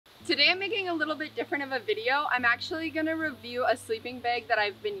Today I'm making a little bit different of a video. I'm actually gonna review a sleeping bag that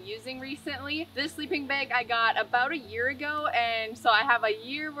I've been using recently. This sleeping bag I got about a year ago, and so I have a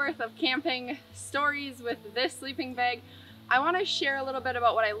year worth of camping stories with this sleeping bag. I want to share a little bit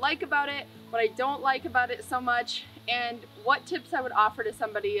about what I like about it, what I don't like about it so much, and what tips I would offer to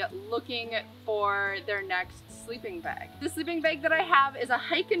somebody looking for their next sleeping bag. The sleeping bag that I have is a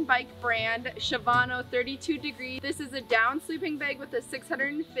Hyke Byke brand Shavano 32 degree. This is a down sleeping bag with a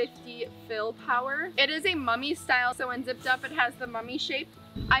 650 fill power. It is a mummy style, so when zipped up it has the mummy shape.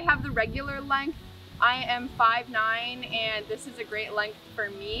 I have the regular length. I am 5'9", and this is a great length for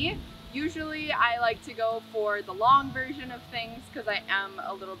me. Usually I like to go for the long version of things because I am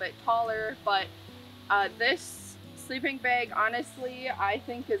a little bit taller, but this sleeping bag, honestly, I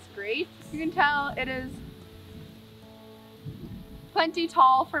think is great. You can tell it is plenty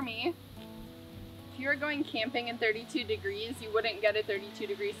tall for me. If you were going camping in 32 degrees, you wouldn't get a 32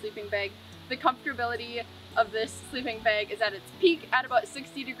 degree sleeping bag. The comfortability of this sleeping bag is at its peak at about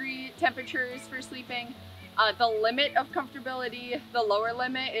 60 degree temperatures for sleeping. The limit of comfortability, the lower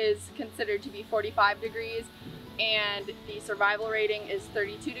limit, is considered to be 45 degrees, and the survival rating is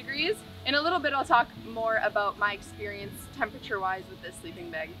 32 degrees. In a little bit I'll talk more about my experience temperature-wise with this sleeping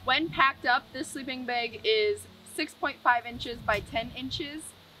bag. When packed up, this sleeping bag is 6.5 inches by 10 inches.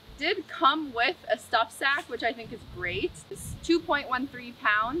 Did come with a stuff sack, which I think is great. It's 2.13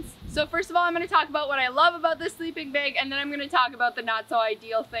 pounds. So first of all, I'm going to talk about what I love about this sleeping bag, and then I'm going to talk about the not so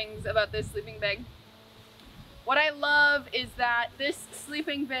ideal things about this sleeping bag. What I love is that this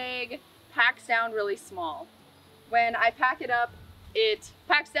sleeping bag packs down really small. When I pack it up, it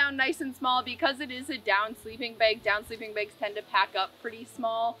packs down nice and small because it is a down sleeping bag. Down sleeping bags tend to pack up pretty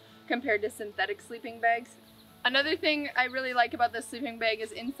small compared to synthetic sleeping bags. Another thing I really like about this sleeping bag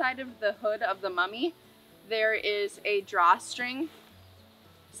is inside of the hood of the mummy, there is a drawstring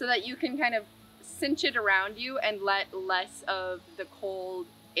so that you can kind of cinch it around you and let less of the cold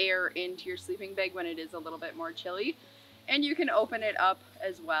air into your sleeping bag when it is a little bit more chilly. And you can open it up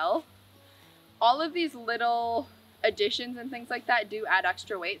as well. All of these little additions and things like that do add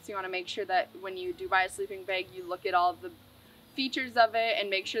extra weight, so you want to make sure that when you do buy a sleeping bag, you look at all of the features of it and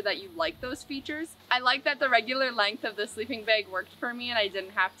make sure that you like those features. I like that the regular length of the sleeping bag worked for me and I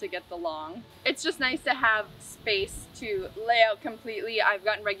didn't have to get the long. It's just nice to have space to lay out completely. I've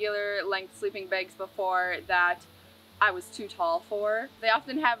gotten regular length sleeping bags before that I was too tall for. They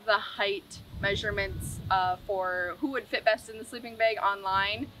often have the height measurements for who would fit best in the sleeping bag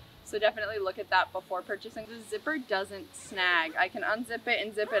online, so definitely look at that before purchasing. The zipper doesn't snag. I can unzip it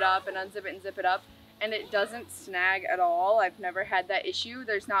and zip it up and unzip it and zip it up, and it doesn't snag at all. I've never had that issue.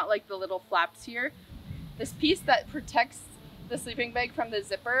 There's not like the little flaps here. This piece that protects the sleeping bag from the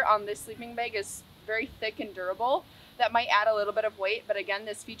zipper on this sleeping bag is very thick and durable. That might add a little bit of weight, but again,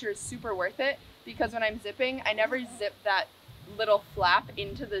 this feature is super worth it because when I'm zipping, I never zip that little flap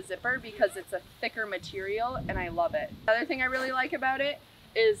into the zipper because it's a thicker material and I love it. Another thing I really like about it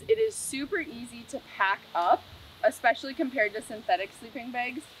is super easy to pack up, especially compared to synthetic sleeping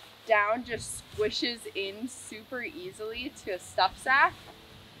bags. Down just squishes in super easily to a stuff sack.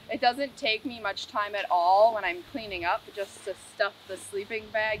 It doesn't take me much time at all when I'm cleaning up just to stuff the sleeping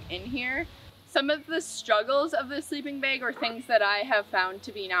bag in here. Some of the struggles of the sleeping bag or things that I have found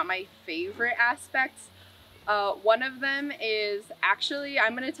to be not my favorite aspects. One of them is actually,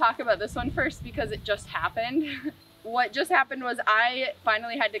 I'm going to talk about this one first because it just happened. What just happened was I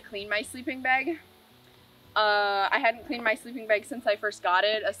finally had to clean my sleeping bag. I hadn't cleaned my sleeping bag since I first got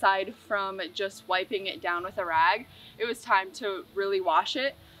it, aside from just wiping it down with a rag. It was time to really wash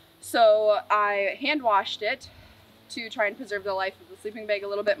it. So I hand washed it to try and preserve the life of the sleeping bag a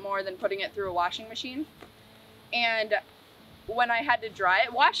little bit more than putting it through a washing machine. And when I had to dry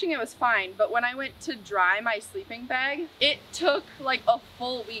it, washing it was fine, but when I went to dry my sleeping bag, it took like a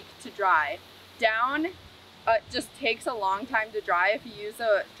full week to dry. Down just takes a long time to dry. If you use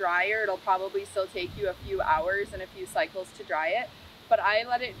a dryer, it'll probably still take you a few hours and a few cycles to dry it. But I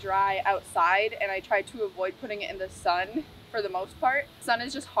let it dry outside and I tried to avoid putting it in the sun for the most part. Sun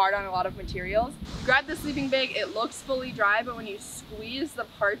is just hard on a lot of materials. Grab the sleeping bag, it looks fully dry, but when you squeeze the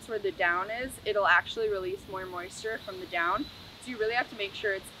parts where the down is, it'll actually release more moisture from the down. So you really have to make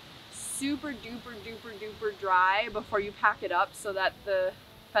sure it's super duper duper duper dry before you pack it up so that the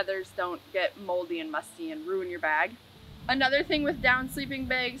feathers don't get moldy and musty and ruin your bag. Another thing with down sleeping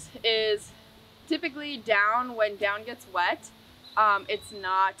bags is typically down, when down gets wet, it's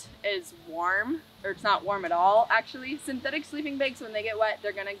not as warm, or it's not warm at all actually. Synthetic sleeping bags, when they get wet,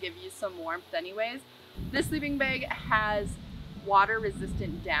 they're gonna give you some warmth anyways. This sleeping bag has water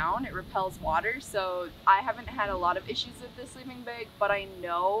resistant down. It repels water, so I haven't had a lot of issues with this sleeping bag, but I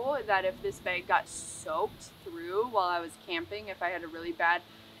know that if this bag got soaked through while I was camping, if I had a really bad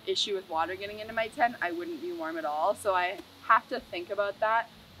issue with water getting into my tent, I wouldn't be warm at all. So I have to think about that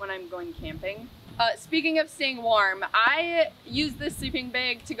when I'm going camping. Speaking of staying warm, I use this sleeping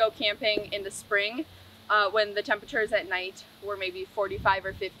bag to go camping in the spring when the temperatures at night were maybe 45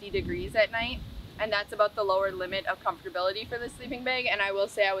 or 50 degrees at night. And that's about the lower limit of comfortability for the sleeping bag, and I will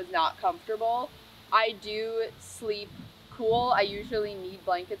say I was not comfortable. I do sleep cool. I usually need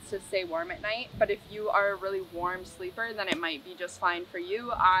blankets to stay warm at night, but if you are a really warm sleeper, then it might be just fine for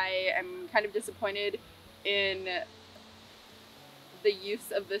you. I am kind of disappointed in the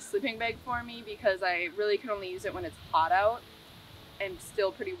use of this sleeping bag for me because I really can only use it when it's hot out and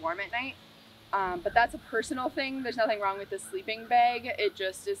still pretty warm at night. But that's a personal thing. There's nothing wrong with the sleeping bag. It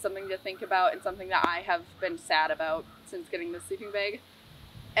just is something to think about and something that I have been sad about since getting the sleeping bag.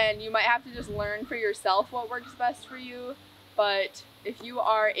 And you might have to just learn for yourself what works best for you. But if you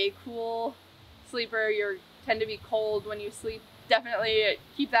are a cool sleeper, you tend to be cold when you sleep, definitely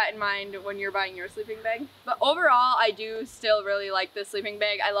keep that in mind when you're buying your sleeping bag. But overall, I do still really like this sleeping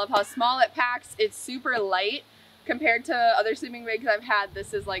bag. I love how small it packs. It's super light. Compared to other sleeping bags I've had,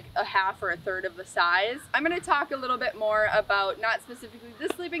 this is like a half or a third of the size. I'm going to talk a little bit more about not specifically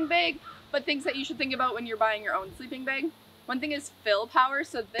this sleeping bag, but things that you should think about when you're buying your own sleeping bag. One thing is fill power.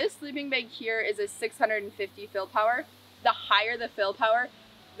 So this sleeping bag here is a 650 fill power. The higher the fill power,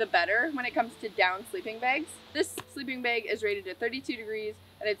 the better when it comes to down sleeping bags. This sleeping bag is rated at 32 degrees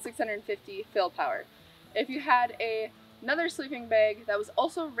and it's 650 fill power. If you had another sleeping bag that was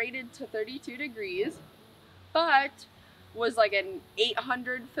also rated to 32 degrees, but was like an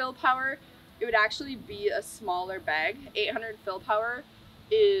 800 fill power, it would actually be a smaller bag. 800 fill power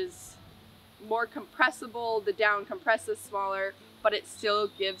is more compressible, the down compresses smaller, but it still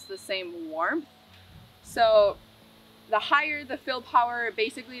gives the same warmth. So the higher the fill power,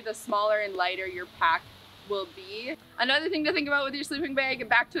 basically the smaller and lighter your pack will be. Another thing to think about with your sleeping bag,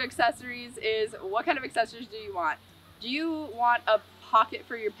 back to accessories, is what kind of accessories do you want? Do you want a pocket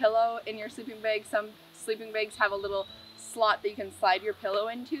for your pillow in your sleeping bag? Some sleeping bags have a little slot that you can slide your pillow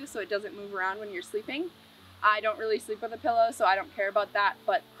into so it doesn't move around when you're sleeping. I don't really sleep with a pillow, so I don't care about that,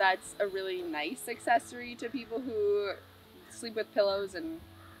 but that's a really nice accessory to people who sleep with pillows and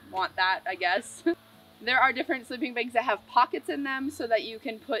want that, I guess. There are different sleeping bags that have pockets in them so that you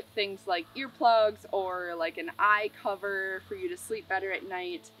can put things like earplugs or like an eye cover for you to sleep better at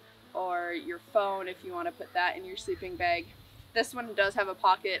night, or your phone if you want to put that in your sleeping bag. This one does have a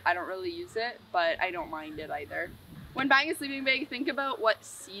pocket. I don't really use it, but I don't mind it either. When buying a sleeping bag, think about what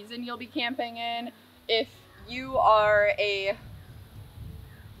season you'll be camping in. If you are a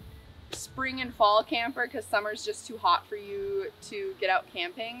spring and fall camper because summer's just too hot for you to get out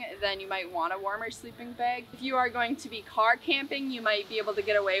camping, then you might want a warmer sleeping bag. If you are going to be car camping, you might be able to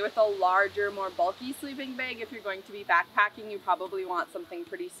get away with a larger, more bulky sleeping bag. If you're going to be backpacking, you probably want something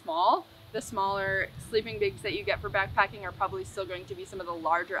pretty small. The smaller sleeping bags that you get for backpacking are probably still going to be some of the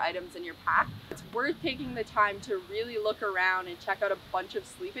larger items in your pack. It's worth taking the time to really look around and check out a bunch of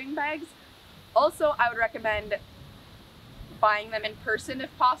sleeping bags. Also, I would recommend buying them in person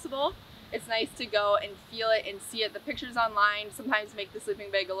if possible. It's nice to go and feel it and see it. The pictures online sometimes make the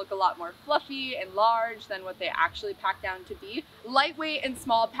sleeping bag look a lot more fluffy and large than what they actually pack down to be. Lightweight and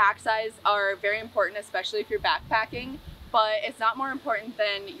small pack size are very important, especially if you're backpacking. But it's not more important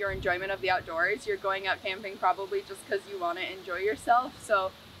than your enjoyment of the outdoors. You're going out camping probably just because you want to enjoy yourself.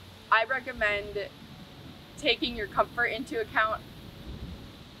 So I recommend taking your comfort into account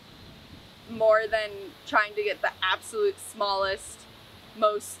more than trying to get the absolute smallest,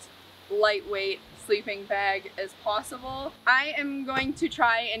 most lightweight sleeping bag as possible. I am going to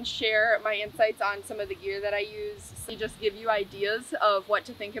try and share my insights on some of the gear that I use, so just give you ideas of what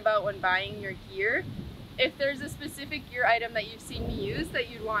to think about when buying your gear. If there's a specific gear item that you've seen me use that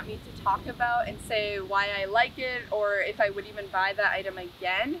you'd want me to talk about and say why I like it, or if I would even buy that item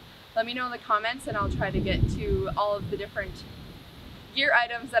again, let me know in the comments and I'll try to get to all of the different gear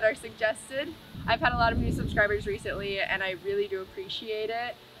items that are suggested. I've had a lot of new subscribers recently and I really do appreciate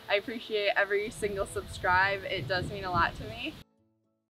it. I appreciate every single subscribe. It does mean a lot to me.